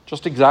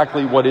Just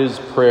exactly what is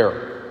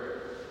prayer?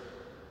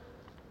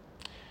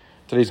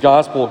 Today's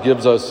gospel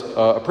gives us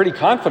a pretty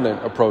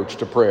confident approach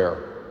to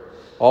prayer.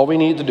 All we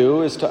need to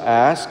do is to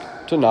ask,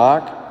 to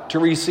knock, to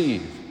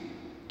receive,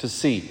 to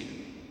seek.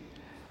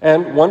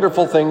 And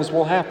wonderful things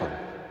will happen.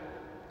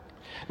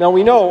 Now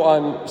we know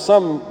on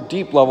some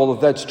deep level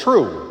that that's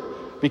true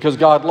because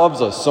God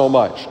loves us so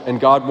much and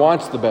God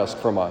wants the best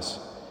from us.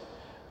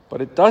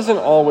 But it doesn't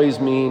always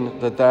mean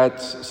that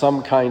that's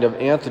some kind of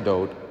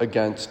antidote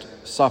against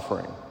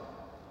suffering.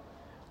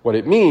 What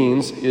it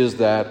means is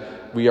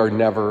that we are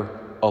never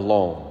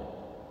alone.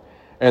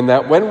 And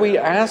that when we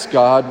ask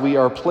God, we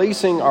are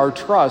placing our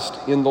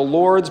trust in the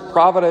Lord's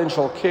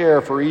providential care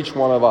for each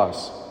one of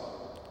us.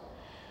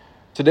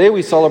 Today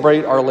we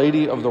celebrate Our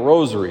Lady of the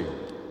Rosary.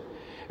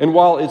 And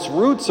while its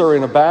roots are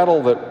in a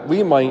battle that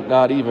we might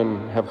not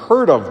even have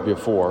heard of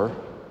before,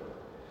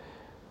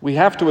 we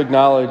have to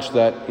acknowledge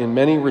that in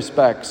many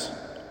respects,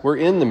 we're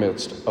in the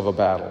midst of a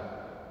battle.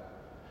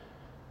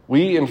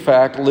 We, in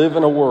fact, live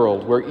in a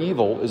world where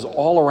evil is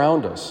all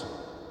around us.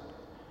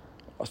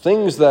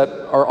 Things that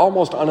are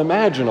almost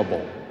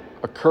unimaginable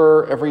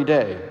occur every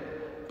day.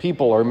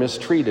 People are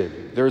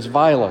mistreated. There's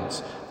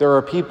violence. There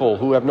are people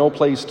who have no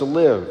place to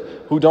live,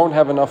 who don't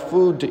have enough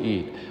food to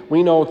eat.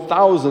 We know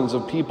thousands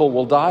of people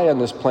will die on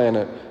this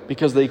planet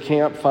because they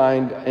can't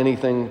find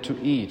anything to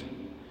eat.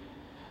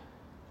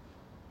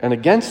 And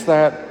against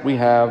that, we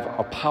have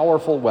a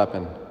powerful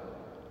weapon,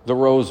 the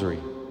Rosary.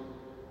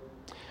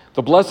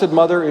 The Blessed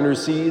Mother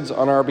intercedes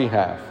on our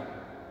behalf.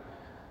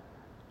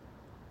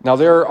 Now,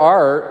 there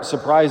are,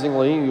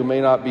 surprisingly, you may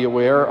not be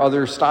aware,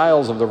 other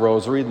styles of the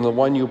Rosary than the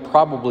one you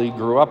probably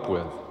grew up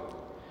with.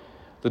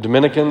 The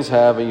Dominicans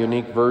have a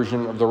unique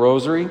version of the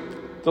Rosary.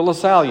 The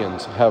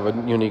Lassallians have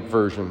a unique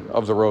version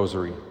of the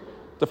Rosary.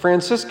 The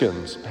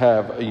Franciscans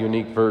have a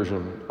unique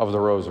version of the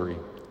Rosary.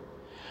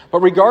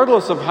 But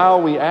regardless of how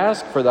we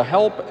ask for the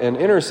help and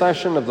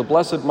intercession of the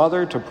Blessed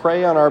Mother to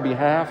pray on our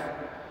behalf,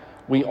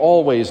 we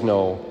always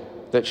know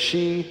that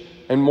she,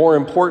 and more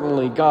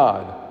importantly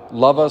God,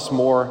 love us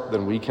more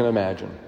than we can imagine.